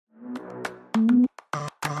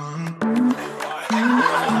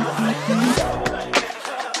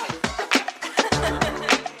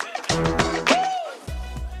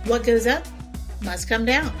What goes up must come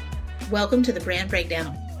down. Welcome to the Brand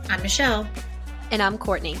Breakdown. I'm Michelle. And I'm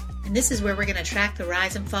Courtney. And this is where we're going to track the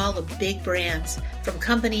rise and fall of big brands, from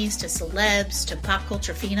companies to celebs to pop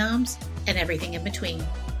culture phenoms and everything in between.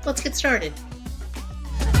 Let's get started.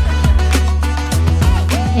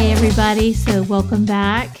 Hey everybody, so welcome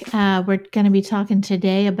back. We're going to be talking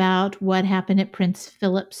today about what happened at Prince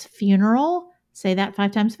Philip's funeral. Say that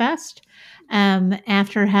 5 times fast.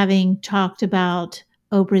 After having talked about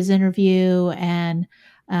Oprah's interview and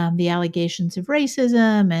the allegations of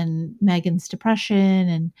racism and Meghan's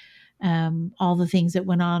depression and all the things that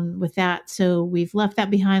went on with that. So we've left that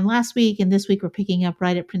behind last week, and this week we're picking up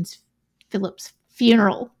right at Prince Philip's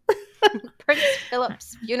funeral. Prince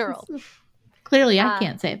Philip's funeral. Clearly, I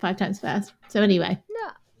can't say it 5 times fast. So anyway. No.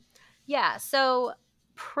 Yeah, so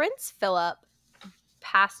Prince Philip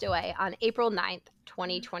passed away on April 9th,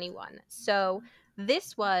 2021. So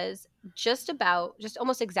this was just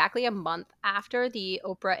almost exactly a month after the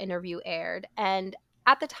Oprah interview aired. And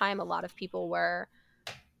at the time, a lot of people were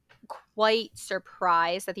quite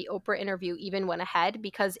surprised that the Oprah interview even went ahead,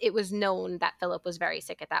 because it was known that Philip was very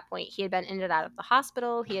sick at that point. He had been in and out of the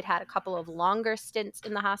hospital. He had had a couple of longer stints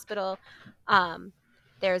in the hospital.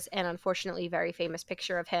 There's an unfortunately very famous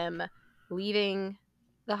picture of him leaving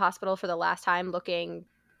the hospital for the last time, looking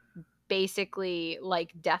basically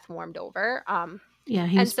like death warmed over. Yeah,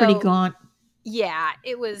 he was pretty gaunt. Yeah,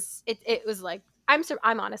 it was like,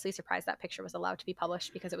 I'm honestly surprised that picture was allowed to be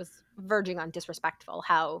published, because it was verging on disrespectful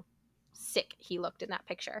how sick he looked in that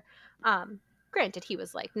picture. Granted, he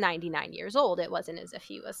was like 99 years old. It wasn't as if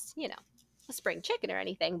he was, a spring chicken or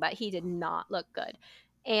anything, but he did not look good.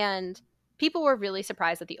 And people were really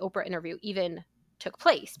surprised that the Oprah interview even took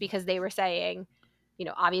place, because they were saying,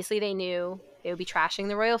 obviously they knew they would be trashing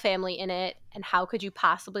the royal family in it, and how could you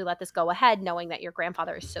possibly let this go ahead knowing that your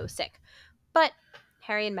grandfather is so sick? But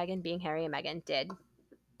Harry and Meghan, being Harry and Meghan, did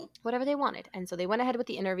whatever they wanted. And so they went ahead with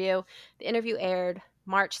the interview. The interview aired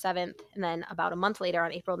March 7th, and then about a month later,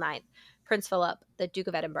 on April 9th, Prince Philip, the Duke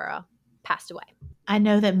of Edinburgh, passed away. I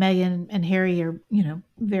know that Meghan and Harry are,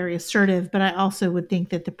 very assertive, but I also would think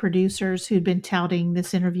that the producers who'd been touting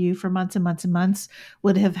this interview for months and months and months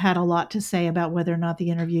would have had a lot to say about whether or not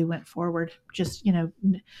the interview went forward. Just,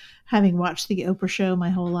 having watched the Oprah show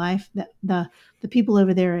my whole life, that the people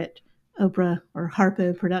over there at Oprah or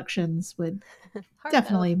Harpo Productions would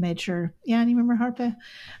definitely have made sure. Yeah, you remember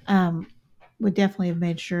Harpo? Would definitely have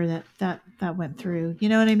made sure that went through. You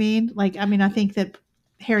know what I mean? I think that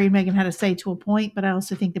Harry and Meghan had a say to a point, but I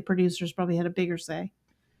also think the producers probably had a bigger say.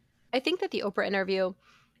 I think that the Oprah interview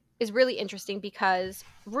is really interesting because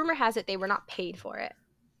rumor has it they were not paid for it.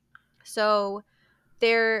 So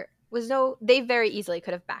there was they very easily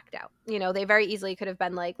could have backed out. They very easily could have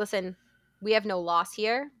been like, listen, we have no loss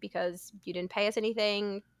here because you didn't pay us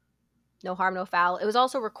anything. No harm, no foul. It was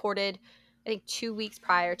also recorded, I think, 2 weeks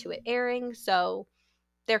prior to it airing. So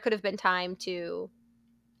there could have been time to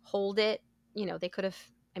hold it. They could have,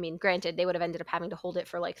 granted, they would have ended up having to hold it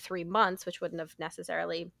for like 3 months, which wouldn't have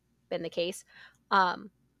necessarily been the case. But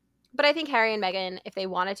I think Harry and Meghan, if they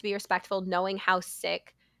wanted to be respectful, knowing how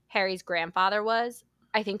sick Harry's grandfather was,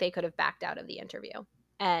 I think they could have backed out of the interview.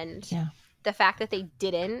 And the fact that they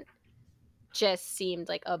didn't just seemed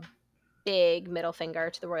like a big middle finger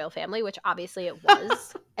to the royal family, which obviously it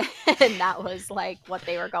was. And that was like what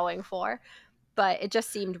they were going for. But it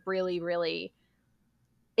just seemed really, really,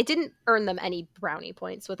 it didn't earn them any brownie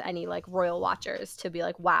points with any like royal watchers to be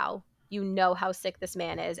like, wow, you know how sick this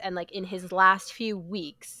man is. And like in his last few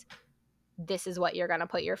weeks, this is what you're going to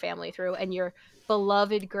put your family through. And your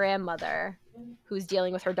beloved grandmother who's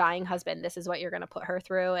dealing with her dying husband, this is what you're going to put her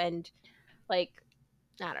through. And like,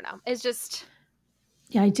 I don't know. It's just...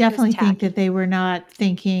 Yeah, I definitely think that they were not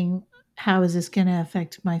thinking, how is this going to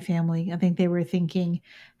affect my family? I think they were thinking,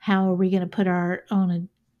 how are we going to put our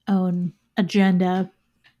own agenda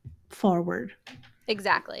forward?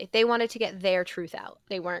 Exactly. They wanted to get their truth out.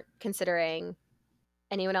 They weren't considering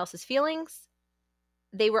anyone else's feelings.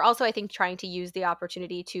 They were also, I think, trying to use the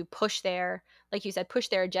opportunity to push their, like you said, push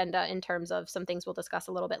their agenda in terms of some things we'll discuss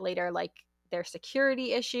a little bit later, like their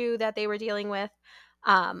security issue that they were dealing with.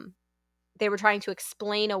 They were trying to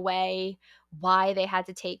explain away why they had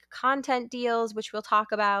to take content deals, which we'll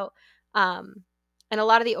talk about. And a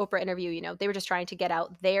lot of the Oprah interview, they were just trying to get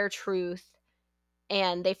out their truth.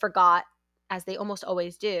 And they forgot, as they almost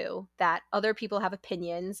always do, that other people have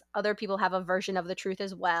opinions. Other people have a version of the truth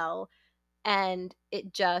as well. And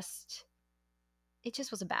it just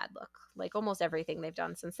was a bad look. Like almost everything they've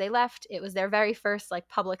done since they left. It was their very first like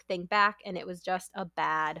public thing back. And it was just a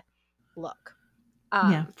bad look.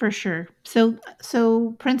 Yeah, for sure.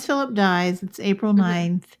 So Prince Philip dies. It's April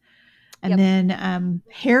 9th. And Yep. then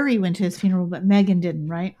Harry went to his funeral, but Meghan didn't,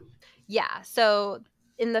 right? Yeah. So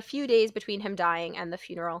in the few days between him dying and the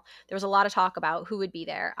funeral, there was a lot of talk about who would be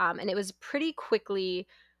there. And it was pretty quickly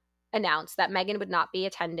announced that Meghan would not be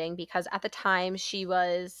attending because at the time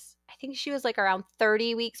I think she was like around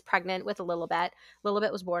 30 weeks pregnant with Lilibet.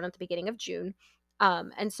 Lilibet was born at the beginning of June.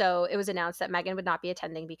 And so it was announced that Meghan would not be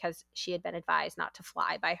attending because she had been advised not to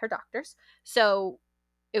fly by her doctors. So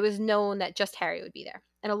it was known that just Harry would be there.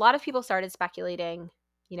 And a lot of people started speculating,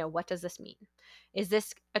 what does this mean? Is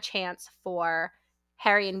this a chance for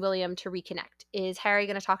Harry and William to reconnect? Is Harry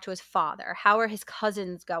going to talk to his father? How are his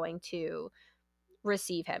cousins going to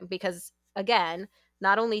receive him? Because again,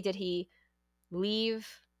 not only did he leave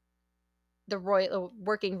the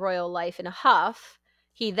working royal life in a huff,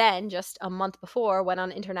 he then just a month before went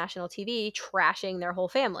on international TV trashing their whole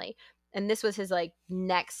family. And this was his like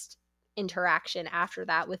next interaction after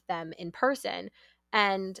that with them in person.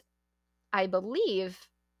 And I believe,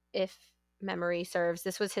 if memory serves,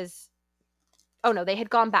 this was his oh no, they had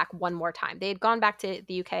gone back one more time. They had gone back to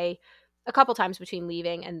the UK a couple times between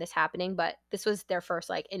leaving and this happening, but this was their first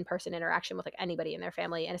like in-person interaction with like anybody in their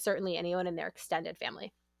family, and certainly anyone in their extended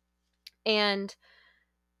family. And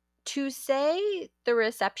to say the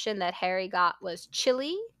reception that Harry got was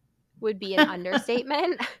chilly would be an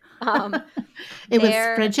understatement. It was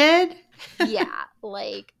There frigid. Yeah,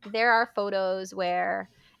 like there are photos where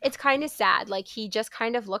it's kind of sad. Like he just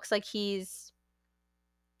kind of looks like he's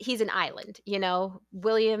an island,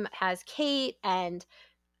 William has Kate and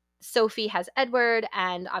Sophie has Edward,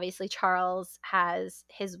 and obviously Charles has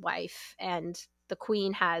his wife, and the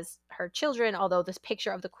Queen has her children. Although this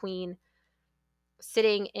picture of the Queen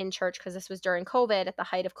sitting in church, because this was during COVID, at the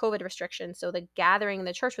height of COVID restrictions, so the gathering in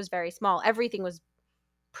the church was very small. Everything was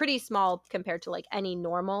pretty small compared to like any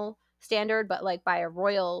normal standard, but like by a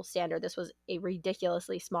royal standard, this was a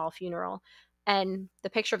ridiculously small funeral. And the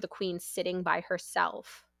picture of the Queen sitting by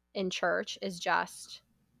herself in church is just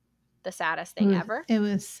the saddest thing ever. It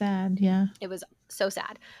was sad, yeah. It was so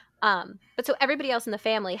sad. But so everybody else in the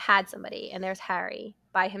family had somebody, and there's Harry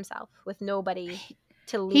by himself with nobody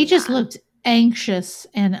to He lean just on. looked anxious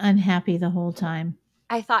and unhappy the whole time.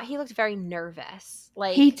 I thought he looked very nervous, He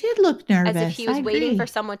like did look as if nervous. he I was waiting for agree.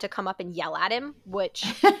 someone to come up and yell at him, which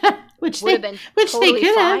which would have they been which they totally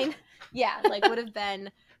could have. fine. Yeah, like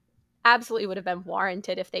absolutely would have been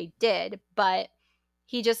warranted if they did, but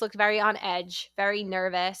he just looked very on edge, very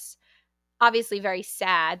nervous, obviously very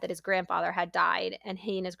sad that his grandfather had died, and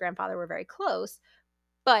he and his grandfather were very close,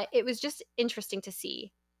 but it was just interesting to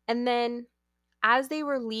see. And then as they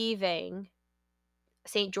were leaving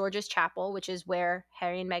St. George's Chapel, which is where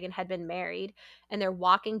Harry and Meghan had been married, and they're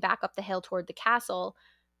walking back up the hill toward the castle,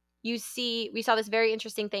 we saw this very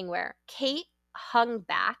interesting thing where Kate hung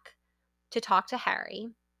back to talk to Harry.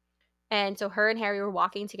 And so her and Harry were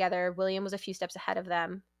walking together. William was a few steps ahead of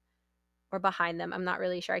them or behind them. I'm not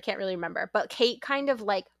really sure. I can't really remember. But Kate kind of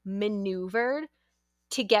like maneuvered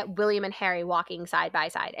to get William and Harry walking side by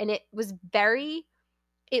side. And it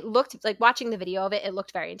looked like, watching the video of it, it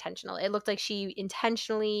looked very intentional. It looked like she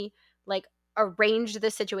intentionally like arranged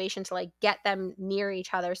the situation to like get them near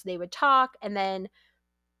each other so they would talk. And then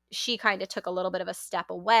she kind of took a little bit of a step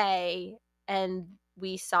away, and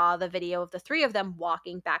we saw the video of the three of them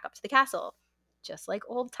walking back up to the castle, just like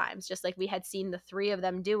old times, just like we had seen the three of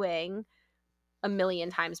them doing a million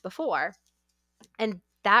times before. And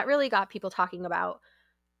that really got people talking about,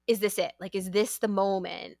 is this it? Like, is this the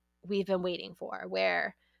moment we've been waiting for,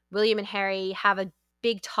 where William and Harry have a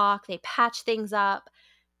big talk, they patch things up,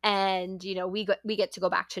 and we get to go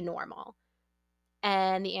back to normal?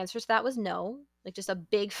 And the answer to that was no. Like, just a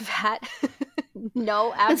big fat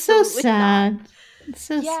no, It's so absolutely not. sad. It's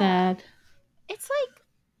so Yeah. sad. It's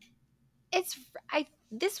like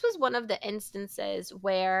this was one of the instances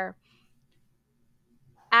where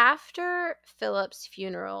after Philip's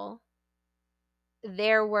funeral,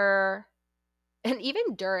 there were, and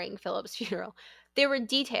even during Philip's funeral, there were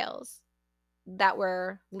details that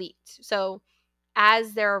were leaked. So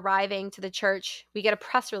as they're arriving to the church, we get a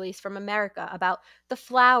press release from America about the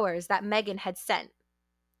flowers that Meghan had sent.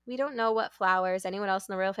 We don't know what flowers anyone else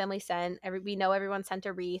in the royal family sent. We know everyone sent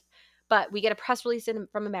a wreath, but we get a press release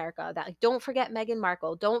from America that like, don't forget Meghan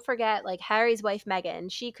Markle. Don't forget like Harry's wife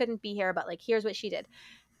Meghan. She couldn't be here, but like here's what she did.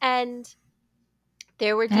 And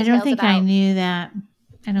there were I don't details think I about, knew that.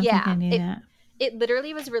 I don't think I yeah, knew that. it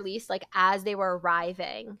literally was released like as they were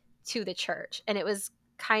arriving to the church, and it was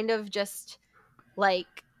kind of just like,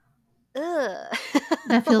 ugh.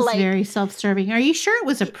 That feels Like, very self-serving. Are you sure it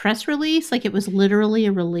was a press release? Like it was literally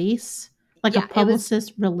a release? Like a Yeah,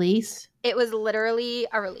 publicist release? it was literally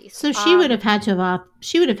a release. So she would have had to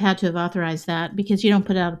have authorized that, because you don't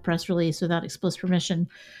put out a press release without explicit permission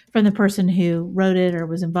from the person who wrote it or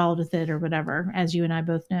was involved with it or whatever, as you and I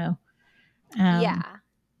both know. Yeah.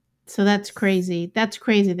 So that's crazy. That's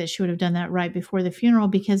crazy that she would have done that right before the funeral,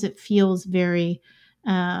 because it feels very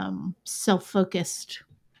self-focused,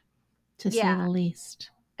 to say the Yeah.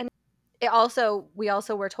 least. And we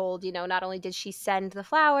also were told, not only did she send the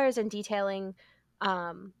flowers and detailing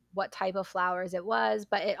what type of flowers it was,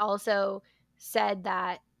 but it also said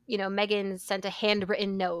that, Meghan sent a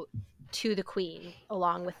handwritten note to the queen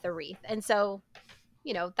along with the wreath. And so,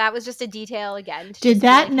 that was just a detail again to Did just be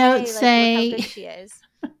that like, note hey, like, look how say good she is.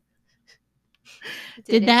 Did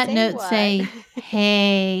Did it that say note what? say,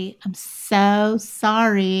 "Hey, I'm so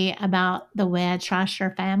sorry about the way I trashed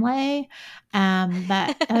your family,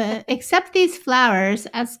 but accept these flowers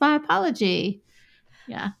as my apology"?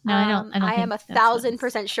 Yeah, no, I don't I am think that's what it's.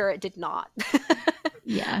 1,000% sure it did not.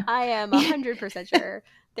 Yeah, I am 100% sure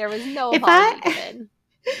there was no if apology I given.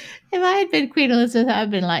 if I had been Queen Elizabeth, I'd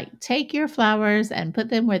been like, take your flowers and put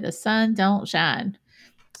them where the sun don't shine.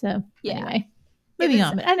 So Yeah. anyway, It moving was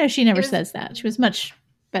on. But I know she it never was says that. She was much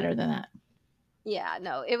better than that. yeah,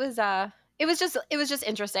 no. It was just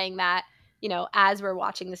interesting that, as we're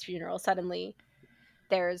watching this funeral, suddenly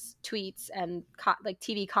there's tweets and like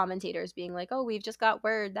TV commentators being like, "Oh, we've just got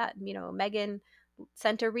word that, Meghan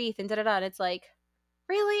sent a wreath and da da da." And it's like,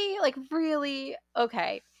 "Really? Like, really?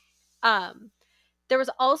 Okay." Um there was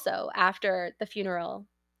also, after the funeral,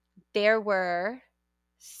 there were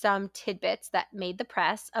some tidbits that made the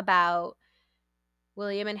press about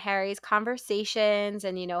William and Harry's conversations.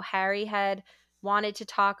 And, Harry had wanted to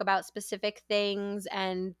talk about specific things,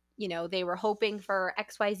 and, they were hoping for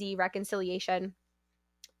XYZ reconciliation.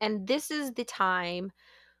 And this is the time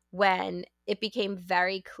when it became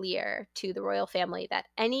very clear to the royal family that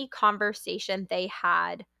any conversation they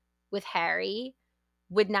had with Harry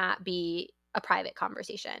would not be a private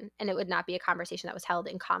conversation, and it would not be a conversation that was held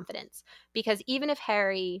in confidence. Because even if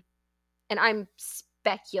Harry, and I'm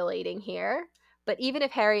speculating here, but even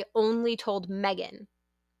if Harry only told Meghan,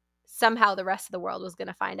 somehow the rest of the world was going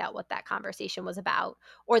to find out what that conversation was about,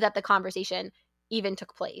 or that the conversation even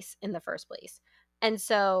took place in the first place. And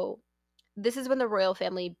so this is when the royal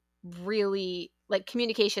family really, like,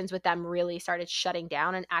 communications with them really started shutting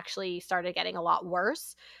down and actually started getting a lot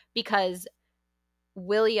worse, because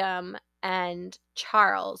William and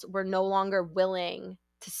Charles were no longer willing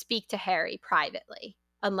to speak to Harry privately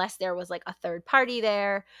unless there was like a third party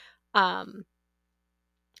there, um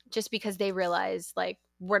just because they realized, like,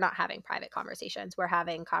 we're not having private conversations, we're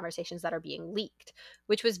having conversations that are being leaked,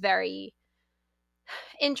 which was very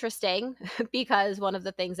interesting because one of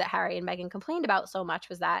the things that Harry and Meghan complained about so much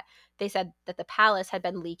was that they said that the palace had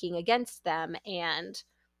been leaking against them. And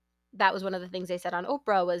that was one of the things they said on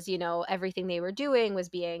Oprah was, everything they were doing was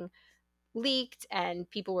being leaked, and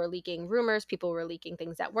people were leaking rumors, people were leaking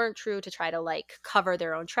things that weren't true to try to, like, cover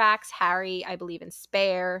their own tracks. Harry, I believe in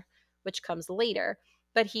Spare, which comes later,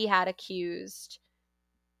 but he had accused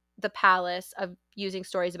the palace of using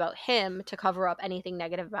stories about him to cover up anything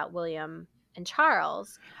negative about William and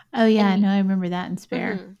Charles. Oh yeah, And I know. I remember that in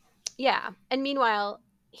Spare. yeah. And meanwhile,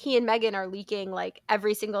 he and Meghan are leaking, like,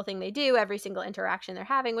 every single thing they do, every single interaction they're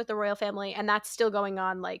having with the royal family, and that's still going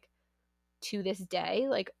on, like, to this day.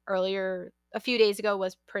 Like, earlier, a few days ago,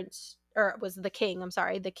 was the king, I'm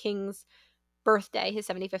sorry, the king's birthday, his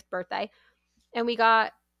 75th birthday. And we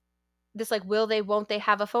got this, like, will they, won't they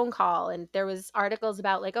have a phone call? And there was articles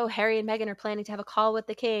about, like, oh, Harry and Meghan are planning to have a call with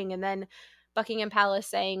the king. And then Buckingham Palace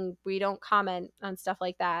saying, we don't comment on stuff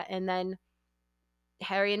like that. And then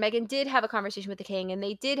Harry and Meghan did have a conversation with the king, and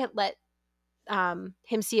they did let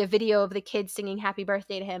him see a video of the kids singing happy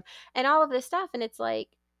birthday to him and all of this stuff. And it's like,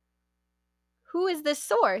 who is this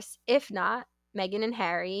source if not Meghan and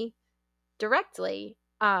Harry directly?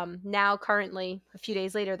 Now, currently, a few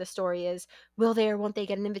days later, the story is, will they or won't they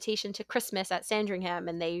get an invitation to Christmas at Sandringham?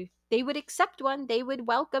 And they would accept one. They would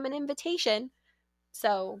welcome an invitation.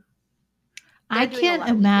 So I they're doing a can't lot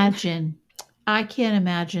of leaking. imagine. I can't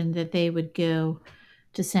imagine that they would go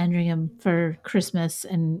to Sandringham for Christmas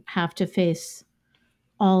and have to face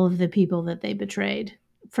all of the people that they betrayed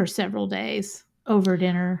for several days over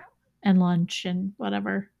dinner and lunch and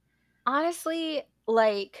whatever. Honestly,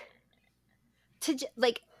 like,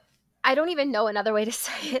 like, I don't even know another way to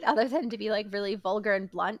say it other than to be, like, really vulgar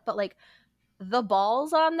and blunt, but, like, the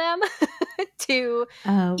balls on them to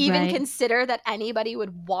Oh, even right. consider that anybody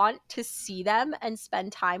would want to see them and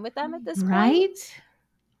spend time with them at this point. Right?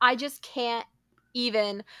 I just can't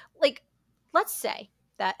even, like, let's say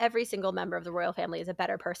that every single member of the royal family is a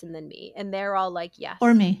better person than me? And they're all like, yes.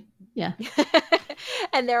 Or me. Yeah.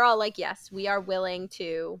 And they're all like, yes, we are willing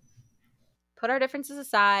to put our differences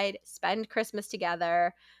aside, spend Christmas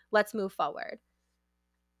together. Let's move forward.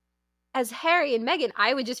 As Harry and Meghan,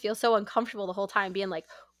 I would just feel so uncomfortable the whole time being like,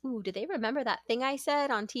 ooh, do they remember that thing I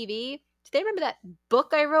said on TV? Do they remember that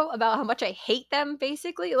book I wrote about how much I hate them,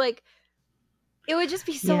 basically? Like, it would just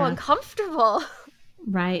be so Yeah. uncomfortable.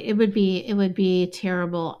 Right. It would be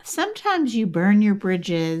terrible. Sometimes you burn your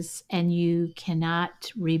bridges and you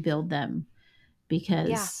cannot rebuild them Yeah.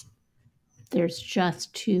 because there's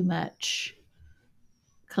just too much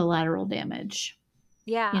collateral damage,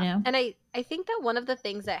 you Yeah. know? And I think that one of the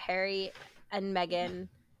things that Harry and Meghan,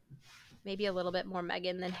 maybe a little bit more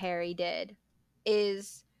Meghan than Harry did,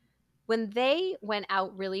 is when they went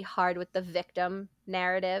out really hard with the victim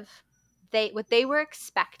narrative, what they were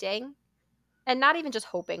expecting, and not even just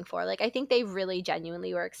hoping for, like, I think they really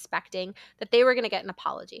genuinely were expecting that they were going to get an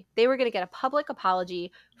apology. They were going to get a public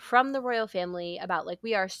apology from the royal family about, like,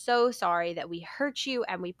 we are so sorry that we hurt you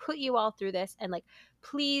and we put you all through this, and, like,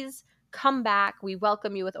 please come back. We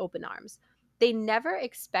welcome you with open arms. They never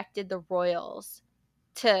expected the royals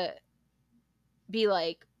to be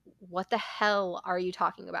like, what the hell are you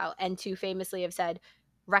talking about? And to famously have said,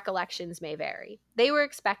 recollections may vary. They were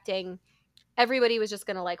expecting everybody was just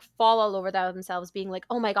going to, like, fall all over themselves being like,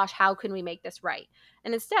 oh my gosh, how can we make this right?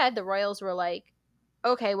 And instead the royals were like,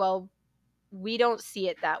 okay, well, we don't see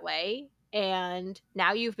it that way, and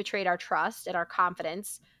now you've betrayed our trust and our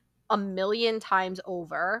confidence a million times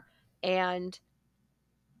over, and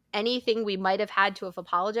anything we might have had to have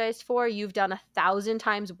apologized for, you've done 1,000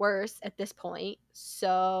 times worse at this point,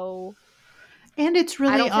 so And it's I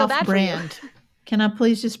really don't feel off bad for you. brand. Can I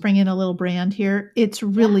please just bring in a little brand here? It's Yeah.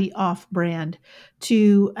 really off brand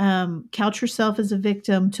to couch yourself as a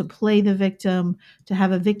victim, to play the victim, to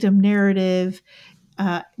have a victim narrative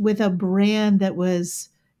with a brand that was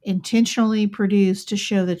intentionally produced to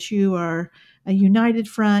show that you are a united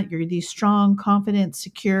front. You're these strong, confident,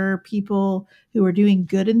 secure people who are doing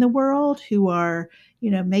good in the world, who are,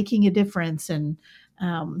 making a difference and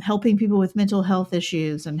helping people with mental health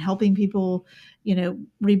issues and helping people,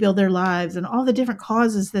 rebuild their lives and all the different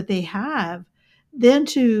causes that they have. Then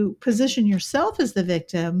to position yourself as the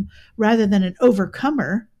victim rather than an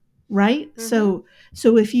overcomer, right? Mm-hmm.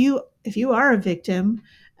 So if you are a victim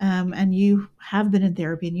and you have been in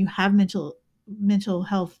therapy and you have mental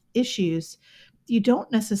health issues, you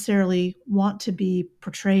don't necessarily want to be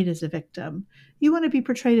portrayed as a victim. You want to be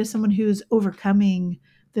portrayed as someone who's overcoming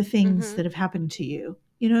the things Mm-hmm. that have happened to you.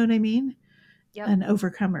 You know what I mean? Yep. An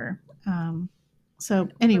overcomer. So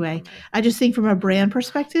An anyway, overcomer. I just think from a brand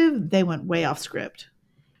perspective, they went way off script.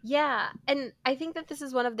 Yeah, and I think that this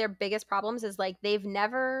is one of their biggest problems is, like, they've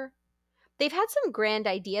had some grand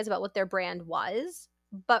ideas about what their brand was,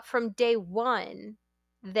 but from day one,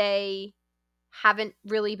 they haven't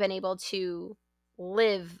really been able to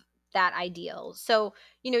live that ideal. So,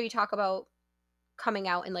 you talk about coming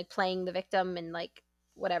out and, like, playing the victim and, like,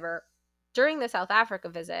 whatever. During the South Africa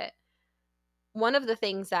visit, one of the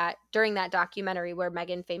things that during that documentary where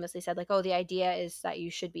Meghan famously said, like, oh, the idea is that you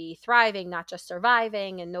should be thriving, not just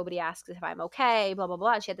surviving, and nobody asks if I'm okay, blah, blah,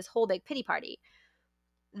 blah. And she had this whole big pity party.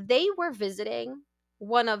 They were visiting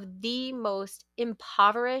one of the most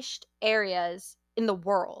impoverished areas in the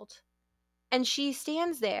world. And she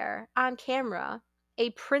stands there on camera,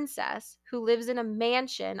 a princess who lives in a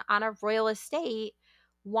mansion on a royal estate,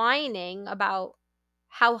 whining about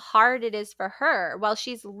how hard it is for her, while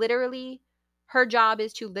her job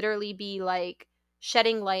is to literally be, like,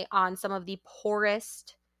 shedding light on some of the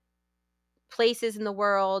poorest places in the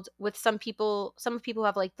world, with some people who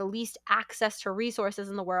have, like, the least access to resources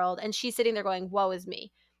in the world, and she's sitting there going, woe is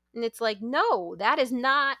me. And it's like, no, that is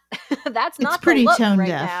not that's It's not the pretty look tone right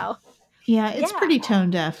deaf. now. Yeah, it's Yeah. pretty tone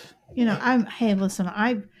deaf. Hey, listen,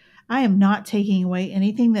 I am not taking away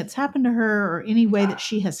anything that's happened to her or any way that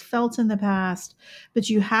she has felt in the past, but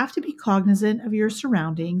you have to be cognizant of your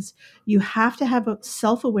surroundings. You have to have a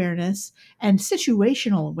self-awareness and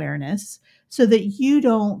situational awareness so that you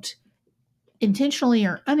don't intentionally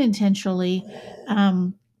or unintentionally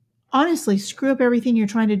honestly screw up everything you're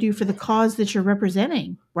trying to do for the cause that you're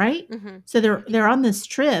representing, right? Mm-hmm. So they're on this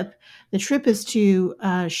trip. The trip is to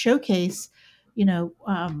showcase,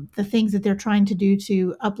 the things that they're trying to do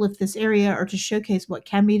to uplift this area or to showcase what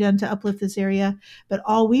can be done to uplift this area. But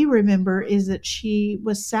all we remember is that she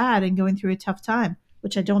was sad and going through a tough time,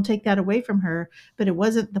 which I don't take that away from her, but it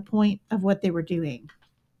wasn't the point of what they were doing.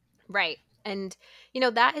 Right. And,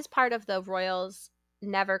 that is part of the royals'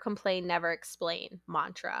 never complain, never explain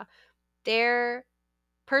mantra. Their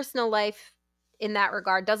personal life in that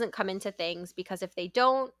regard doesn't come into things, because if they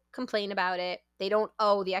don't complain about it, they don't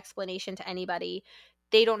owe the explanation to anybody.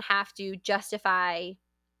 They don't have to justify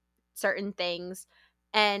certain things,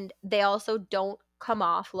 and they also don't come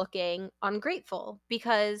off looking ungrateful,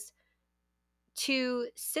 because to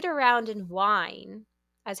sit around and whine,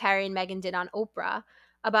 as Harry and Meghan did on Oprah,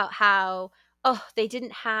 about how, oh, they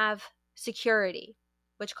didn't have security,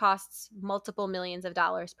 which costs multiple millions of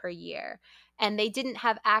dollars per year, and they didn't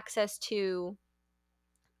have access to,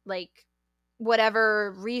 like,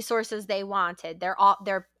 whatever resources they wanted, their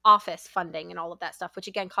office funding and all of that stuff, which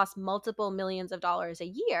again costs multiple millions of dollars a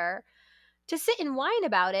year, to sit and whine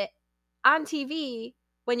about it on TV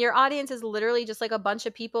when your audience is literally just like a bunch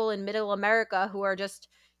of people in middle America who are just,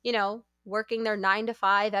 working their 9 to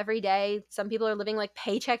 5 every day. Some people are living like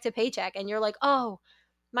paycheck to paycheck, and you're like, oh,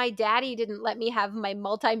 my daddy didn't let me have my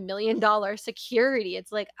multi-million-dollar security.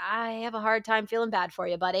 It's like, I have a hard time feeling bad for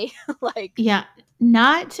you, buddy. Like, Yeah,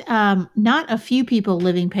 not a few people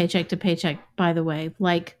living paycheck to paycheck, by the way.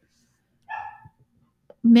 Like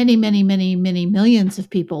many, many, many, many millions of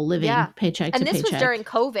people living yeah. paycheck to And this was during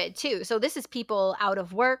paycheck. COVID too. So this is people out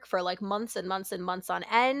of work for like months and months and months on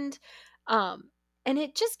end. Um, and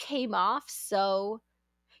it just came off so,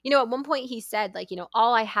 at one point he said, like,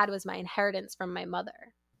 all I had was my inheritance from my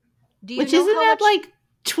mother. Do you Which know isn't how that much? like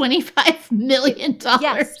 $25 million?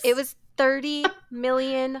 Yes, it was $30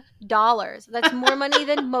 million. That's more money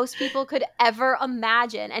than most people could ever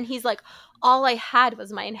imagine. And he's like, all I had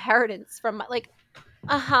was my inheritance from my, like,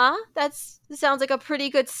 that sounds like a pretty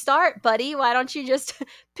good start, buddy. Why don't you just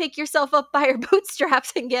pick yourself up by your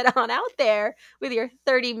bootstraps and get on out there with your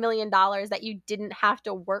 $30 million that you didn't have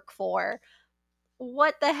to work for?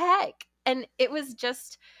 What the heck? And it was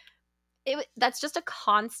just that's just a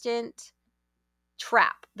constant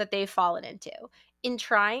trap that they've fallen into in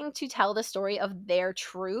trying to tell the story of their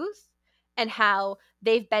truth and how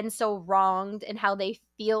they've been so wronged and how they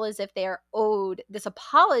feel as if they are owed this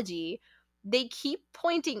apology. They keep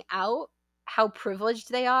pointing out how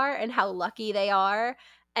privileged they are and how lucky they are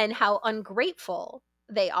and how ungrateful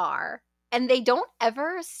they are. And they don't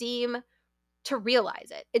ever seem to realize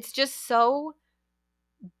it. It's just so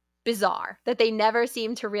bizarre that they never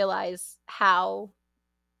seem to realize how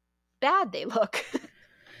bad they look.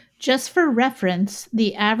 Just for reference,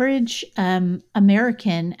 the average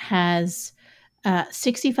American has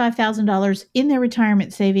 $65,000 in their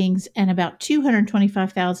retirement savings and about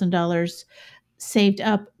 $225,000 saved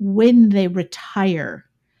up when they retire.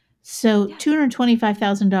 So Yeah,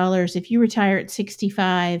 $225,000 if you retire at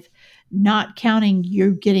 65, not counting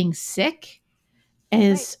you're getting sick, right.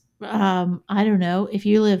 is I don't know, if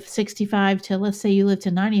you live 65 to, let's say you live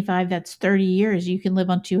to 95, that's 30 years. You can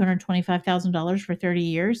live on $225,000 for 30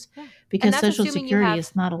 years Yeah. And because that's Social assuming you Security have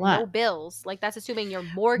is not a no lot. bills. Like, that's assuming your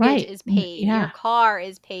mortgage Right. is paid, your Yeah. car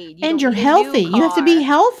is paid, you And don't you're need a new healthy. You have to be car.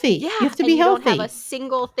 healthy. You Yeah, have to be and you don't have a healthy.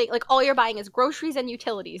 single thing. Like, all you're buying is groceries and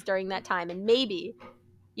utilities during that time, and maybe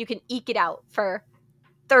you can eke it out for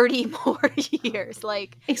 30 more years.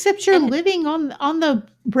 Like, Except you're and living on the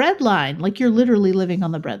bread line. Like you're literally living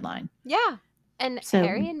on the bread line. yeah. And So,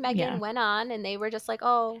 Harry and Meghan yeah. went on, and they were just like,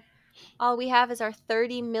 oh, all we have is our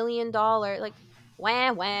 $30 million. Like,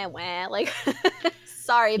 wah, wah, wah. Like,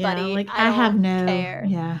 sorry, Yeah, buddy. like I I have don't no, care.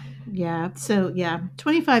 yeah, yeah. So yeah,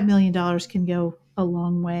 $25 million can go a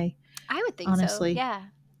long way, I would think so. honestly. Yeah,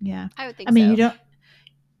 Yeah, I would I think mean, so.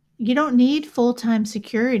 you don't need full time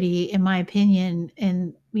security, in my opinion,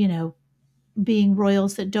 and being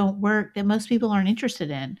royals that don't work that most people aren't interested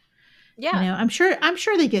in. Yeah, I'm sure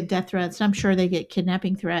they get death threats. I'm sure they get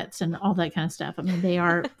kidnapping threats and all that kind of stuff. I mean, they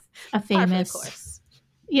are a par for the famous, course.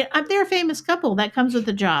 yeah, they're a famous couple. That comes with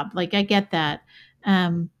the job. Like I get that.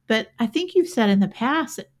 But I think you've said in the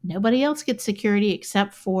past that nobody else gets security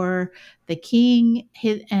except for the king,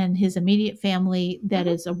 and his immediate family Hmm.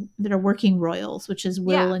 that are working royals, which is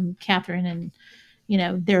Will Yeah, and Catherine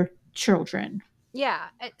and their children. yeah.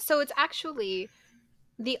 So it's actually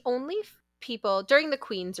the only people during the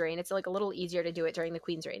Queen's reign. It's like a little easier to do it during the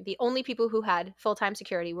Queen's reign. The only people who had full time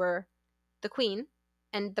security were the Queen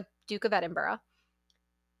and the Duke of Edinburgh,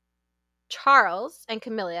 Charles and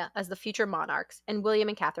Camilla as the future monarchs, and William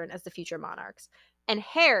and Catherine as the future monarchs, and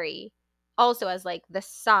Harry also as like the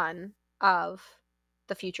son of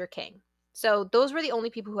the future king. So those were the only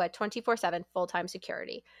people who had 24/7 full time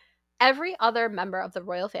security. Every other member of the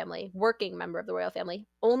royal family, working member of the royal family,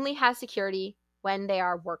 only has security when they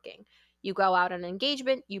are working. You go out on an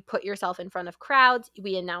engagement, you put yourself in front of crowds.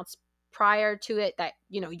 We announce prior to it that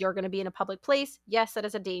you're going to be in a public place. Yes, that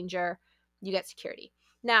is a danger. You get security.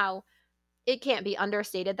 Now, it can't be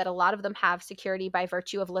understated that a lot of them have security by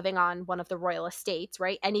virtue of living on one of the royal estates,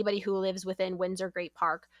 right? Anybody who lives within Windsor Great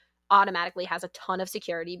Park automatically has a ton of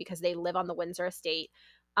security because they live on the Windsor estate.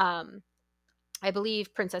 Um, I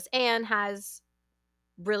believe Princess Anne has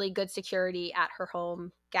really good security at her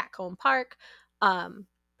home, Gatcombe Park. Um,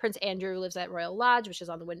 Prince Andrew lives at Royal Lodge, which is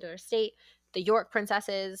on the Windsor estate. The York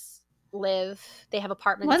princesses they have One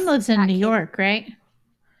apartments lives in at New King. York, right?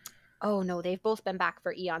 Oh no, they've both been back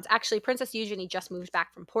for eons. Actually, Princess Eugenie just moved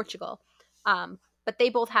back from Portugal. But they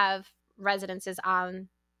both have residences on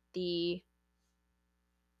the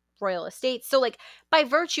royal estate. So like by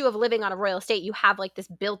virtue of living on a royal estate, you have like this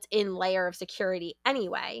built-in layer of security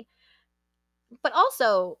anyway. But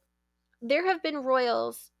also, there have been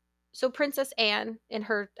royals. So Princess Anne in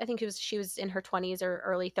her, I think she was in her 20s or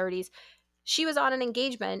early 30s. She was on an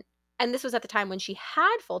engagement, and this was at the time when she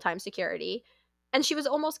had full-time security, and she was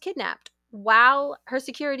almost kidnapped while her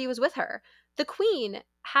security was with her. The queen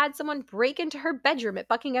had someone break into her bedroom at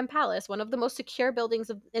Buckingham Palace, one of the most secure buildings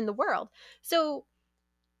in the world. So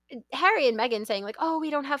Harry and Meghan saying like, "Oh, we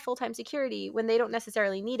don't have full-time security," when they don't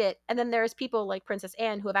necessarily need it. And then there's people like Princess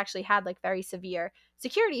Anne who have actually had like very severe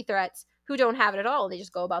security threats who don't have it at all. They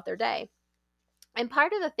just go about their day. And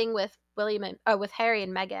part of the thing with with Harry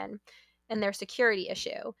and Meghan and their security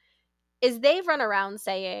issue is they've run around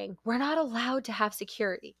saying, "We're not allowed to have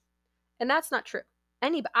security." And that's not true.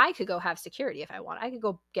 I could go have security if I want. I could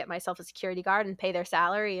go get myself a security guard and pay their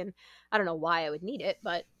salary, and I don't know why I would need it,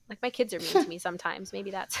 but like my kids are mean to me sometimes.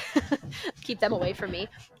 Maybe that's keep them away from me.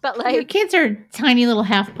 But Your like kids are tiny little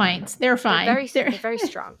half pints. They're fine. they're very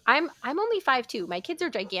strong. I'm only 5'2". My kids are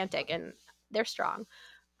gigantic and they're strong.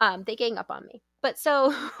 They gang up on me. But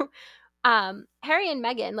so Harry and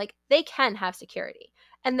Meghan, like they can have security.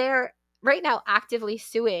 And they're right now actively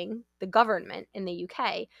suing the government in the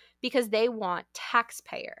UK because they want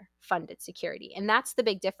taxpayer funded security. And that's the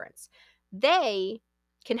big difference. They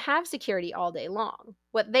can have security all day long.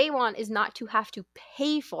 What they want is not to have to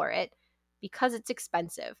pay for it because it's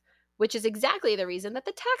expensive, which is exactly the reason that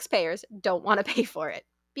the taxpayers don't want to pay for it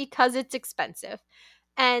because it's expensive.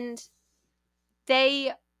 And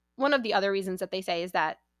they, one of the other reasons that they say is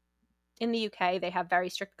that in the UK, they have very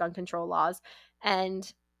strict gun control laws,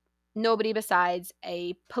 and nobody besides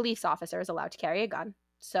a police officer is allowed to carry a gun.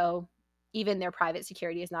 So even their private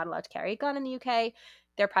security is not allowed to carry a gun in the UK.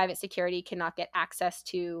 Their private security cannot get access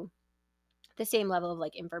to the same level of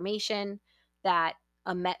like information that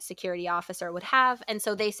a Met security officer would have. And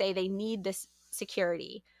so they say they need this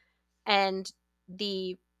security. And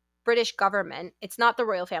the British government, it's not the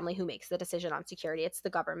royal family who makes the decision on security, it's the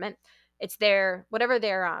government. It's their whatever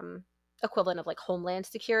their equivalent of like Homeland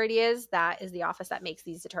Security is, that is the office that makes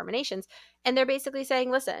these determinations. And they're basically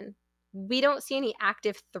saying, listen, we don't see any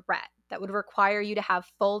active threat that would require you to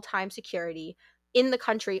have full-time security in the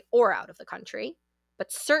country or out of the country,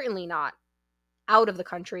 but certainly not out of the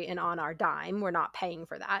country and on our dime. We're not paying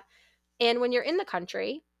for that. And when you're in the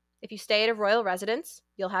country, if you stay at a royal residence,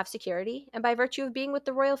 you'll have security. And by virtue of being with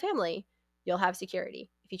the royal family, you'll have security.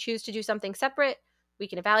 If you choose to do something separate, we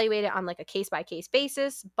can evaluate it on like a case by case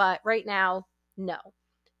basis. But right now, no.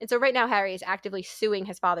 And so right now, Harry is actively suing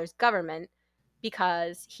his father's government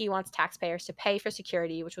because he wants taxpayers to pay for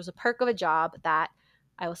security, which was a perk of a job that,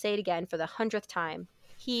 I will say it again for the 100th time,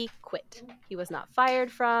 he quit. He was not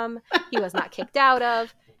fired from, he was not kicked out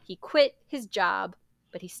of. He quit his job,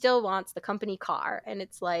 but he still wants the company car. And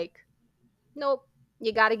it's like, nope,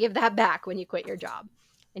 you got to give that back when you quit your job.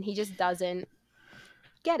 And he just doesn't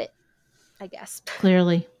get it, I guess.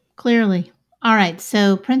 Clearly. Clearly. All right.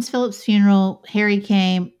 So Prince Philip's funeral, Harry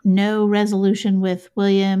came, no resolution with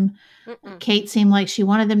William. Mm-mm. Kate seemed like she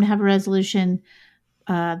wanted them to have a resolution.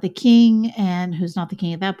 The king, and who's not the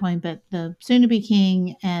king at that point, but the soon to be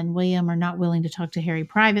king, and William are not willing to talk to Harry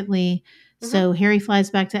privately. Mm-hmm. So Harry flies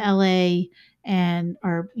back to LA and,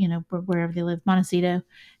 or, wherever they live, Montecito,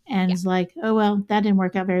 and Yeah. is like, oh, well, that didn't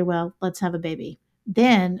work out very well. Let's have a baby.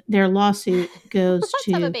 Then their lawsuit goes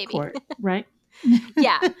Let's have a to baby. court, right?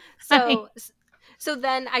 Yeah. Right. So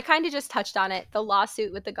then I kind of just touched on it, the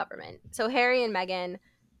lawsuit with the government. So Harry and Meghan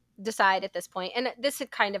decide at this point, and this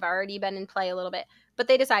had kind of already been in play a little bit, but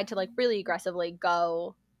they decide to like really aggressively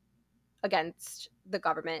go against the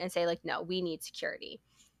government and say like, no, we need security.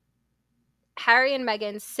 Harry and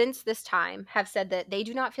Meghan, since this time, have said that they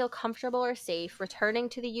do not feel comfortable or safe returning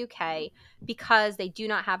to the UK because they do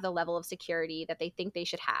not have the level of security that they think they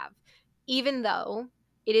should have. Even though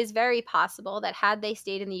it is very possible that had they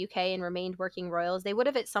stayed in the UK and remained working royals, they would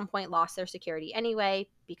have at some point lost their security anyway,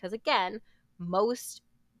 because again, most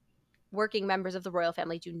working members of the royal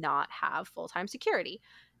family do not have full-time security.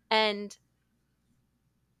 And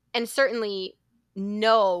And certainly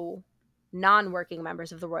no non-working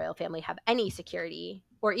members of the royal family have any security,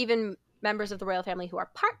 or even members of the royal family who are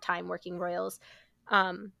part-time working royals.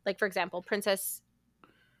 Like, for example, Princess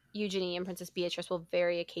Eugenie and Princess Beatrice will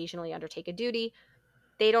very occasionally undertake a duty.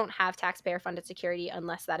 They don't have taxpayer funded security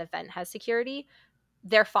unless that event has security.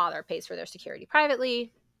 Their father pays for their security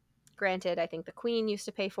privately. Granted, I think the queen used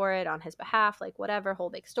to pay for it on his behalf, like whatever, whole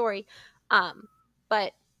big story.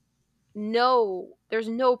 But no, there's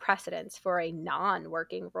no precedence for a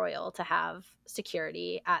non-working royal to have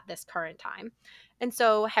security at this current time. And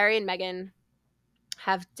so Harry and Meghan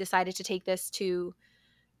have decided to take this to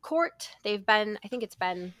court. I think it's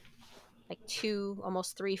been like 2,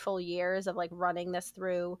 almost 3 full years of like running this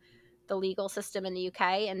through the legal system in the UK,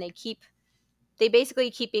 and they basically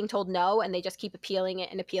keep being told no, and they just keep appealing it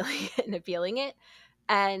and appealing it and appealing it.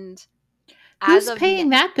 And as Who's of paying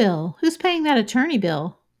that bill? Who's paying that attorney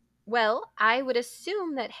bill? well, I would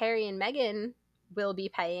assume that Harry and Meghan will be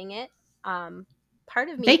paying it. Part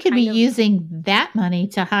of They me could be kind of using that money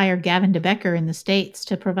to hire Gavin DeBecker in the States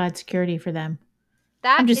to provide security for them.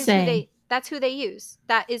 I'm just saying. that's who they use.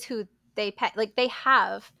 That is who they pay. Like, they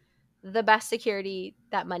have the best security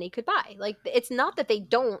that money could buy. Like, it's not that they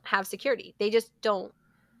don't have security. They just don't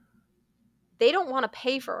want to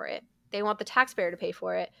pay for it. They want the taxpayer to pay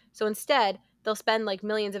for it. So instead, they'll spend like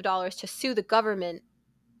millions of dollars to sue the government,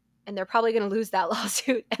 and they're probably going to lose that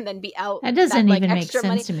lawsuit and then be out That that doesn't like even make extra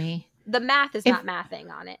money. sense to me. The math is If not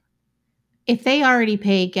mathing on it. if they already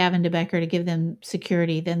paid Gavin DeBecker to give them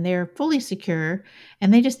security, then they're fully secure,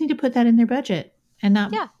 and they just need to put that in their budget and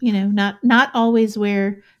not, Yeah. not always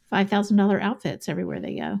wear $5,000 outfits everywhere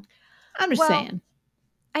they go. I'm just Well, saying.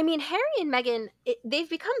 I mean, Harry and Meghan, they've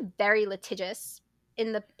become very litigious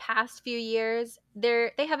in the past few years.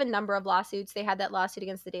 They have a number of lawsuits. They had that lawsuit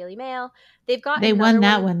against the Daily Mail. They've got They another won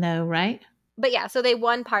that one. one though, right? But yeah, so they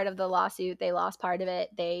won part of the lawsuit. They lost part of it.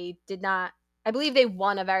 They did not. I believe they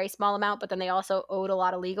won a very small amount, but then they also owed a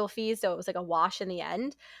lot of legal fees, so it was like a wash in the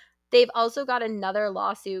end. They've also got another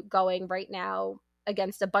lawsuit going right now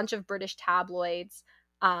against a bunch of British tabloids.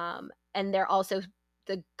 And they're also,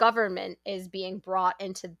 the government is being brought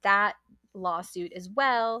into that lawsuit as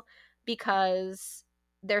well, because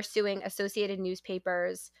they're suing Associated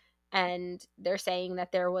Newspapers, and they're saying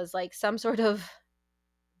that there was like some sort of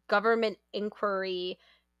government inquiry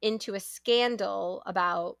into a scandal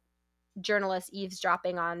about journalists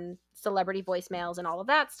eavesdropping on celebrity voicemails and all of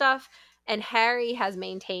that stuff. And Harry has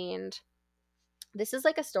maintained, this is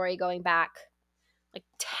like a story going back like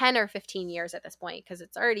 10 or 15 years at this point, because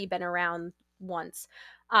it's already been around once.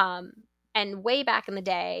 Um, and way back in the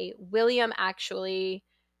day, William actually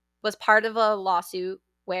was part of a lawsuit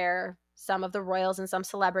where some of the royals and some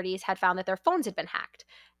celebrities had found that their phones had been hacked.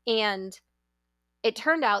 And it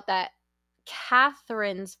turned out that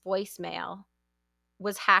Catherine's voicemail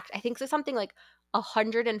was hacked. I think so, something like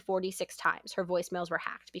 146 times her voicemails were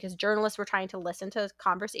hacked because journalists were trying to listen to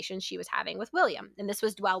conversations she was having with William. And this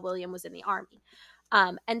was while William was in the army.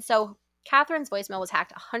 And so Catherine's voicemail was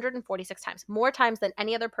hacked 146 times, more times than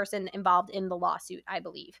any other person involved in the lawsuit, I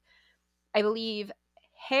believe. I believe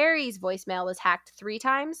Harry's voicemail was hacked 3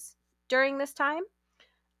 times during this time.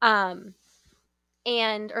 And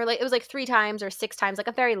or like it was like 3 times or 6 times, like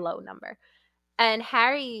a very low number. And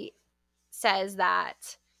Harry says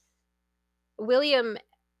that William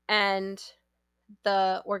and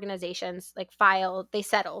the organizations like they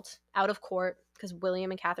settled out of court because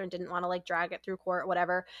William and Catherine didn't want to like drag it through court or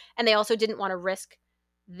whatever. And they also didn't want to risk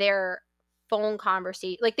their phone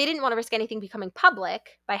conversation. Like, they didn't want to risk anything becoming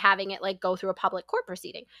public by having it like go through a public court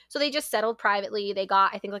proceeding. So they just settled privately. They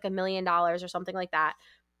got, I think, like $1 million or something like that.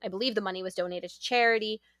 I believe the money was donated to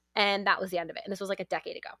charity, and that was the end of it. And this was like a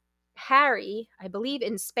decade ago. Harry, I believe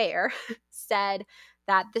in Spare, said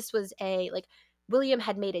that this was William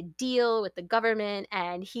had made a deal with the government,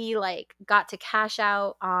 and he like got to cash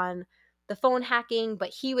out on the phone hacking, but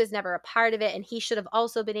he was never a part of it, and he should have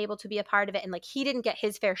also been able to be a part of it, and like he didn't get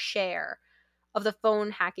his fair share of the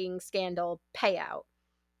phone hacking scandal payout.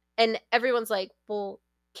 And everyone's like, well,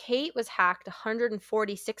 Kate was hacked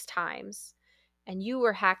 146 times and you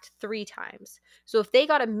were hacked 3 times. So if they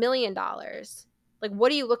got $1 million, like,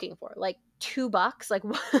 what are you looking for? Like $2? Like,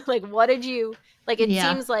 like, what did you, like, it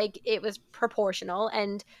Yeah. seems like it was proportional,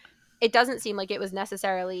 and it doesn't seem like it was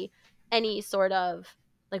necessarily any sort of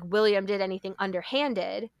like William did anything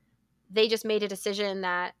underhanded. They just made a decision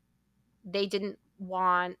that they didn't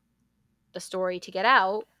want the story to get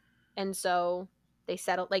out, and so they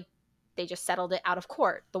just settled it out of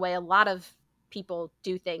court, the way a lot of people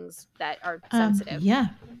do things that are sensitive. Yeah,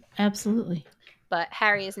 absolutely. But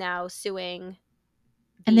Harry is now suing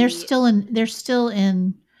And they're the still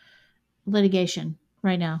in litigation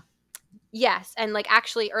right now. Yes, and like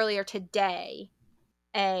actually earlier today,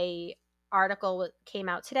 a article came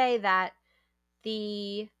out today that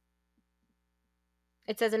it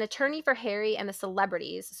says an attorney for Harry and the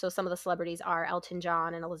celebrities. So some of the celebrities are Elton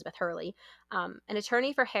John and Elizabeth Hurley. An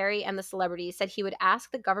attorney for Harry and the celebrities said he would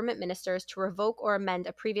ask the government ministers to revoke or amend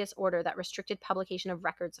a previous order that restricted publication of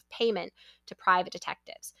records of payment to private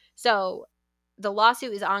detectives. So the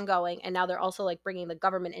lawsuit is ongoing, and now they're also like bringing the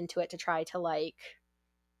government into it to try to like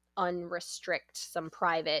unrestrict some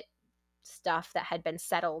private stuff that had been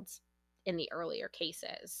settled in the earlier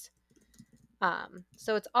cases.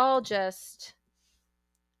 So it's all just,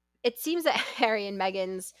 it seems that Harry and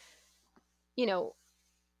Meghan's, you know,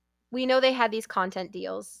 we know they had these content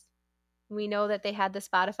deals. We know that they had the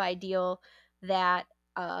Spotify deal that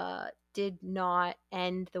did not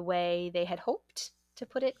end the way they had hoped, to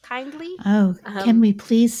put it kindly. Oh, can we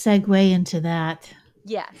please segue into that?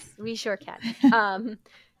 Yes, we sure can.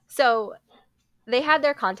 So they had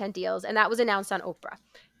their content deals, and that was announced on Oprah.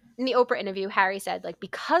 In the Oprah interview, Harry said, like,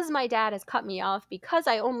 because my dad has cut me off, because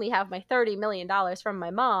I only have my $30 million from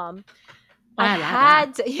my mom, I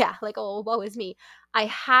had to, yeah, like, oh, woe is me. I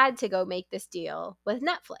had to go make this deal with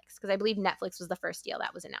Netflix, because I believe Netflix was the first deal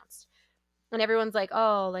that was announced. And everyone's like,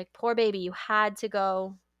 oh, like, poor baby, you had to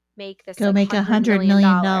go make this, like, make $100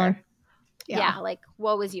 million. Yeah, like,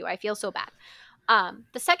 woe is you. I feel so bad.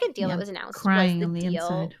 The second deal that was announced was the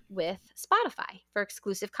deal with Spotify for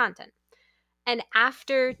exclusive content. And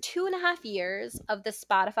after 2.5 years of the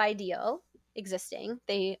Spotify deal existing,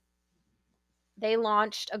 they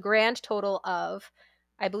launched a grand total of,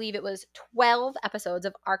 I believe it was 12 episodes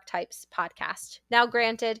of Archetypes podcast. Now,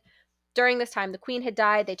 granted, during this time, the Queen had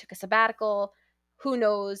died. They took a sabbatical. Who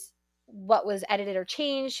knows what was edited or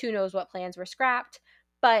changed? Who knows what plans were scrapped?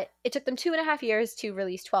 But it took them 2.5 years to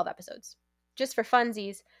release 12 episodes. Just for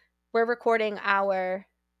funsies, we're recording our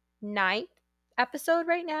 9th episode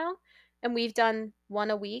right now, and we've done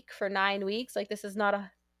one a week for 9 weeks. Like, this is not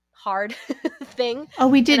a hard thing. Oh,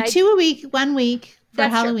 we did 2 a week, 1 week for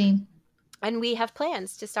Halloween. True. And we have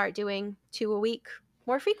plans to start doing 2 a week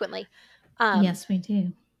more frequently. Yes, we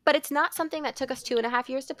do. But it's not something that took us 2.5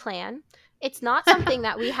 years to plan. It's not something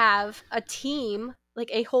that we have a team, like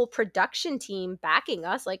a whole production team backing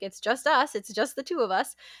us. Like, it's just us. It's just the two of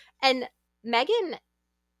us. And Meghan,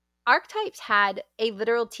 Archetypes had a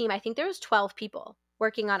literal team. I think there was 12 people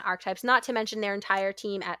working on Archetypes, not to mention their entire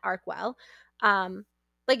team at Arkwell.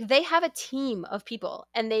 Like, they have a team of people,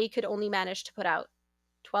 and they could only manage to put out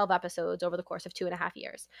 12 episodes over the course of 2.5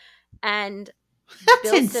 years. And that's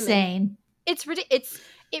Bill insane. It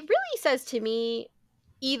really says to me,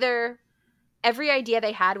 either every idea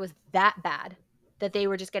they had was that bad that they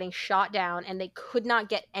were just getting shot down and they could not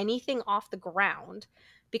get anything off the ground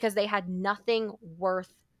because they had nothing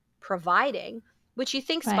worth providing, which you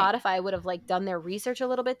think Spotify would have like done their research a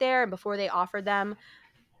little bit there, and before they offered them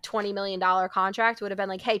 $20 million contract would have been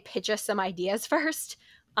like, hey, pitch us some ideas first.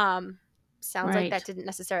 Sounds like that didn't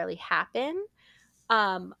necessarily happen.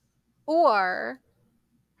 Or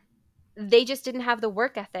they just didn't have the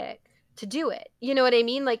work ethic to do it. You know what I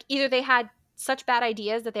mean? Like, either they had such bad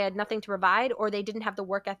ideas that they had nothing to provide, or they didn't have the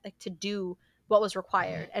work ethic to do what was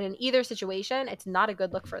required. And in either situation, it's not a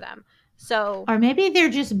good look for them. So, or maybe they're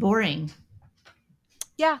just boring.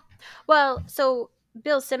 Yeah. Well, so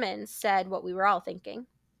Bill Simmons said what we were all thinking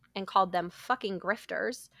and called them fucking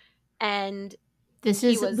grifters. And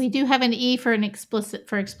we do have an E for explicit,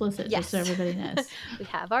 yes. Just so everybody knows. We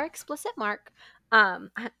have our explicit mark.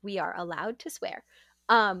 We are allowed to swear.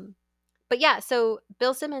 But yeah, so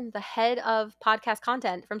Bill Simmons, the head of podcast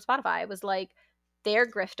content from Spotify, was like, they're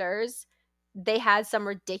grifters. They had some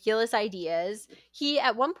ridiculous ideas. He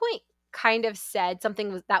at one point kind of said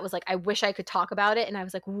something that was like, I wish I could talk about it. And I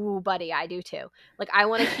was like, ooh, buddy, I do too. Like, I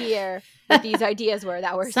want to hear what these ideas were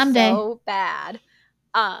that were so bad.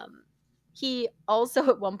 He also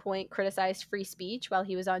at one point criticized free speech while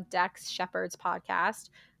he was on Dax Shepard's podcast.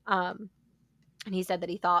 And he said that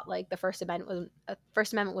he thought like the First Amendment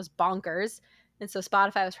was bonkers. And so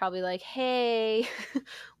Spotify was probably like, hey,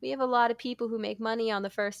 we have a lot of people who make money on the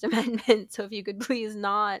First Amendment. So if you could please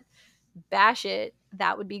not bash it,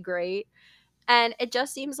 that would be great. And it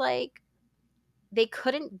just seems like they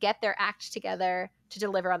couldn't get their act together to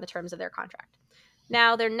deliver on the terms of their contract.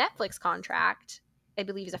 Now, their Netflix contract, I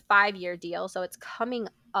believe, is a 5-year deal. So it's coming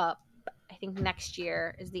up. I think next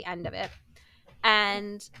year is the end of it.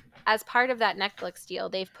 And as part of that Netflix deal,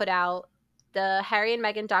 they've put out the Harry and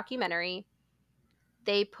Meghan documentary.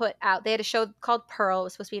 They had a show called Pearl. It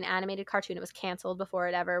was supposed to be an animated cartoon. It was canceled before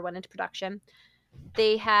it ever went into production.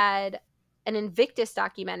 They had an Invictus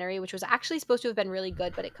documentary, which was actually supposed to have been really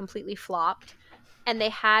good, but it completely flopped. And they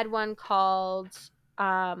had one called,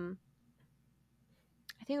 I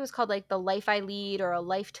think it was called like The Life I Lead or A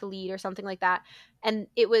Life to Lead or something like that. And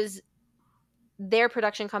it was their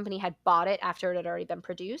production company had bought it after it had already been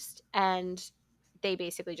produced. And they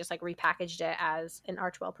basically just like repackaged it as an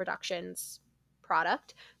Archwell Productions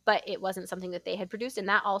product. But it wasn't something that they had produced. And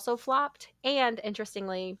that also flopped. And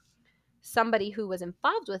interestingly, somebody who was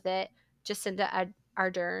involved with it, Jacinda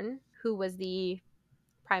Ardern, who was the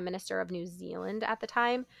Prime Minister of New Zealand at the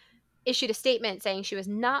time, issued a statement saying she was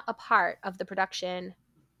not a part of the production,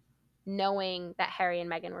 knowing that Harry and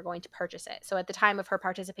Meghan were going to purchase it. So at the time of her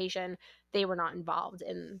participation, they were not involved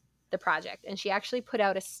in the project. And she actually put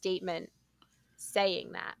out a statement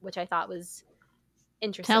saying that, which I thought was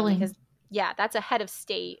interesting Telling. because, yeah, that's a head of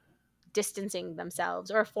state distancing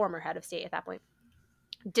themselves, or a former head of state at that point,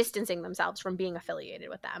 distancing themselves from being affiliated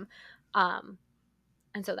with them.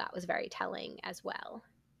 And so that was very telling as well.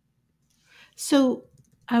 So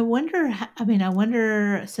I wonder, I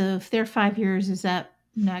wonder, so if they're 5 years, is that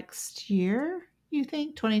next year, you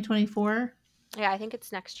think, 2024? Yeah, I think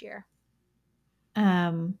it's next year.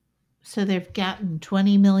 So they've gotten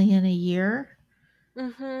 20 million a year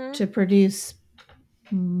to produce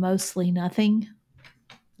mostly nothing.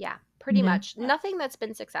 Yeah, pretty You know? much. Nothing that's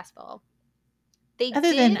been successful. They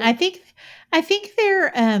Other than, did. I think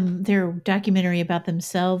their documentary about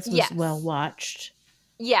themselves was Yes. well watched.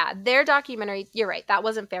 Yeah, their documentary, you're right, that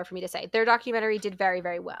wasn't fair for me to say. Their documentary did very,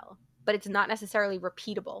 very well, but it's not necessarily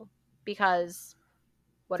repeatable because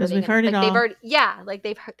what are Because they we've going to, heard it like, they've all. already, yeah, like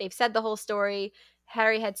they've said the whole story.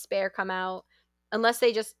 Harry had Spare come out. Unless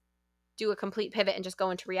they just do a complete pivot and just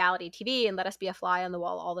go into reality TV and let us be a fly on the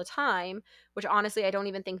wall all the time, which honestly, I don't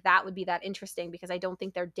even think that would be that interesting, because I don't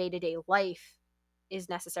think their day-to-day life is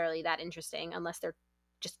necessarily that interesting unless they're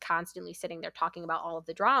just constantly sitting there talking about all of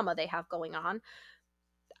the drama they have going on.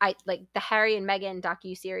 I like the Harry and Meghan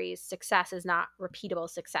docuseries success is not repeatable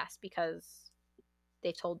success because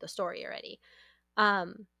they told the story already.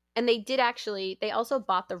 And they also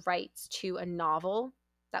bought the rights to a novel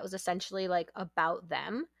that was essentially like about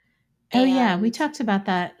them. Oh, yeah. We And talked about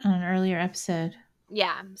that on an earlier episode.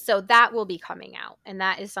 yeah, so that will be coming out, and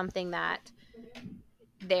that is something that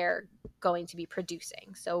they're going to be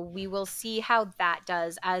producing. So we will see how that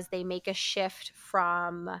does as they make a shift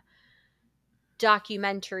from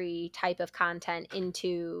documentary type of content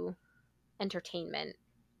into entertainment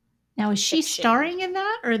Now, is she fiction. starring in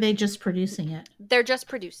that, or are they just producing it? They're just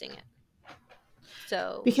producing it.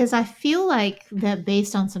 So Because I feel like that,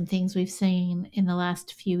 based on some things we've seen in the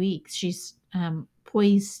last few weeks, she's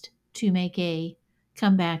poised to make a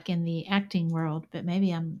comeback in the acting world. But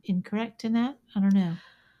maybe I'm incorrect in that. I don't know.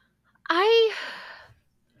 I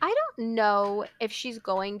don't know if she's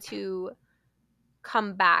going to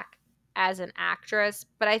come back as an actress,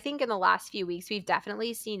 but I think in the last few weeks we've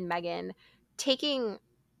definitely seen Meghan taking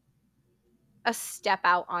a step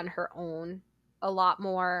out on her own a lot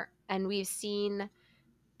more, and we've seen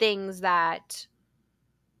things that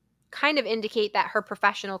kind of indicate that her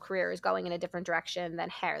professional career is going in a different direction than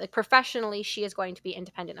Harry. Like, professionally, she is going to be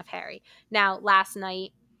independent of Harry. Now, last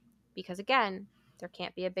night, because again, there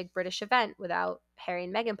can't be a big British event without Harry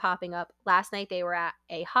and Meghan popping up. Last night they were at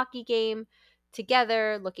a hockey game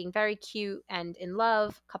together, looking very cute and in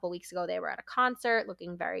love. A couple weeks ago they were at a concert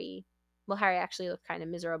looking very, well, Harry actually looked kind of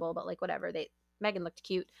miserable, but like whatever. Meghan looked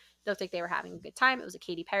cute. It looked like they were having a good time. It was a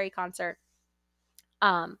Katy Perry concert.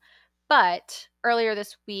 But earlier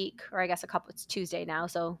this week, or I guess it's Tuesday now,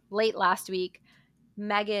 so late last week,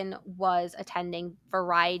 Meghan was attending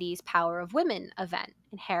Variety's Power of Women event,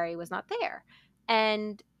 and Harry was not there.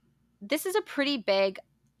 And this is a pretty big,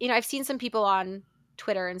 I've seen some people on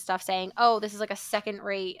Twitter and stuff saying, oh, this is like a second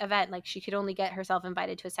rate event. Like, she could only get herself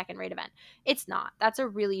invited to a second rate event. It's not. That's a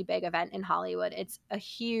really big event in Hollywood. It's a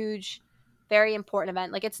huge, very important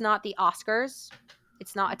event. Like, it's not the Oscars.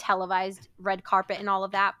 It's not a televised red carpet and all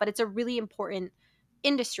of that, but it's a really important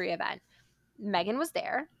industry event. Meghan was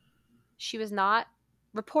there. She was not,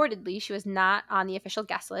 reportedly, she was not on the official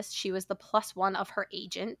guest list. She was the plus one of her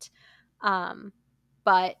agent.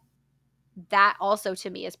 But that also to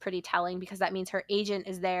me is pretty telling, because that means her agent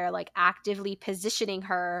is there, like, actively positioning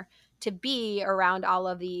her to be around all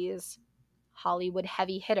of these Hollywood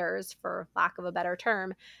heavy hitters, for lack of a better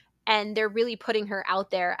term. And they're really putting her out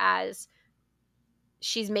there as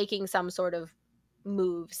she's making some sort of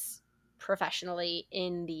moves professionally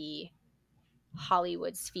in the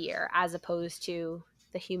Hollywood sphere, as opposed to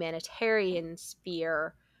the humanitarian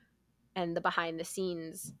sphere and the behind the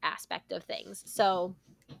scenes aspect of things. So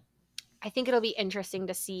I think it'll be interesting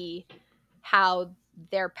to see how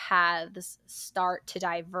their paths start to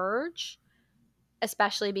diverge,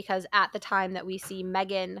 especially because at the time that we see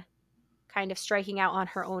Meghan kind of striking out on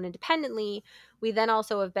her own independently, we then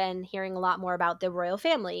also have been hearing a lot more about the royal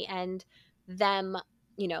family and them,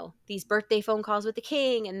 these birthday phone calls with the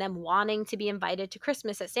king and them wanting to be invited to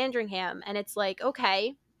Christmas at Sandringham. And it's like,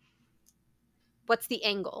 okay, what's the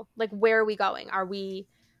angle? Like, where are we going? Are we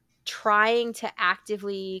trying to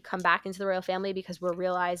actively come back into the royal family because we're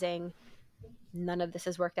realizing none of this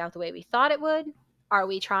has worked out the way we thought it would? Are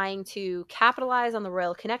we trying to capitalize on the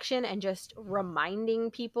royal connection and just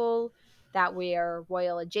reminding people that we're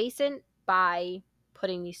royal adjacent by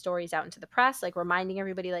putting these stories out into the press, like reminding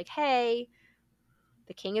everybody like, hey,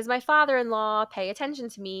 the king is my father-in-law, pay attention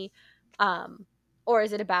to me? Or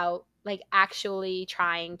is it about like actually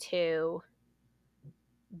trying to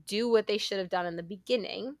do what they should have done in the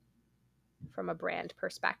beginning from a brand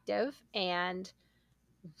perspective and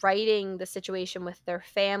writing the situation with their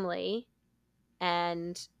family?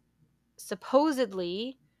 And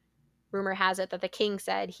supposedly, rumor has it that the king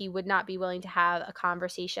said he would not be willing to have a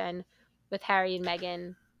conversation with Harry and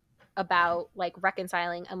Meghan about like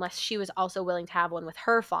reconciling unless she was also willing to have one with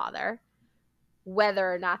her father.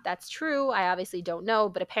 Whether or not that's true, I obviously don't know,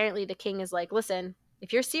 but apparently the king is like, listen,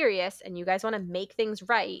 if you're serious and you guys want to make things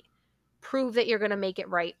right, prove that you're going to make it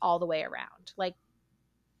right all the way around. Like,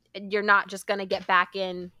 you're not just going to get back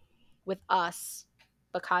in with us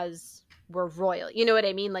because we're royal. You know what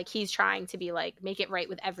I mean? Like, he's trying to be like, make it right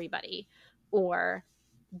with everybody or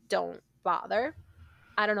don't bother.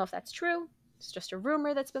 I don't know if that's true. It's just a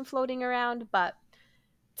rumor that's been floating around, but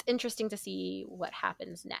it's interesting to see what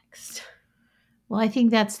happens next. Well, I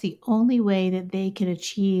think that's the only way that they could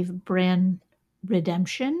achieve brand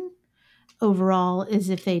redemption overall is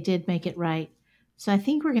if they did make it right. So I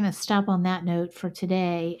think we're going to stop on that note for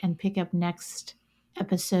today and pick up next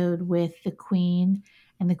episode with the Queen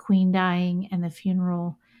and the Queen dying and the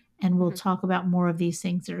funeral. And we'll talk about more of these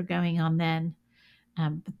things that are going on then.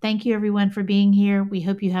 But thank you, everyone, for being here. We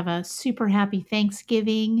hope you have a super happy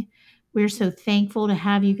Thanksgiving. We're so thankful to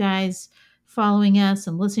have you guys following us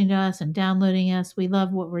and listening to us and downloading us. We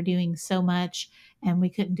love what we're doing so much, and we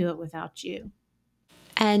couldn't do it without you.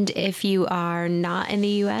 And if you are not in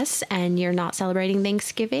the US and you're not celebrating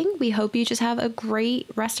Thanksgiving, we hope you just have a great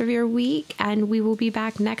rest of your week. And we will be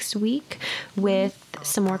back next week with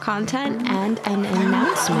some more content and an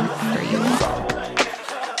announcement for you.